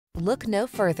Look no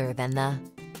further than the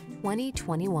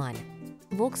 2021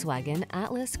 Volkswagen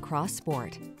Atlas Cross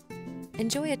Sport.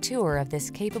 Enjoy a tour of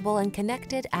this capable and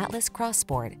connected Atlas Cross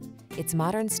Sport. Its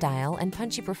modern style and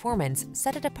punchy performance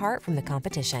set it apart from the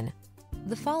competition.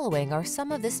 The following are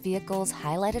some of this vehicle's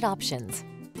highlighted options: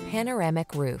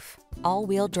 panoramic roof,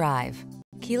 all-wheel drive,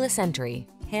 keyless entry,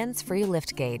 hands-free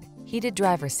liftgate, heated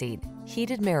driver's seat,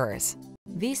 heated mirrors,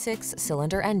 V6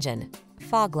 cylinder engine,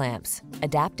 fog lamps,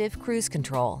 adaptive cruise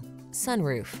control,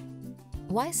 sunroof.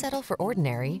 Why settle for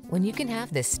ordinary when you can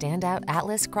have this standout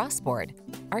Atlas Cross Sport?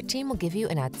 Our team will give you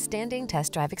an outstanding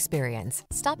test drive experience.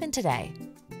 Stop in today.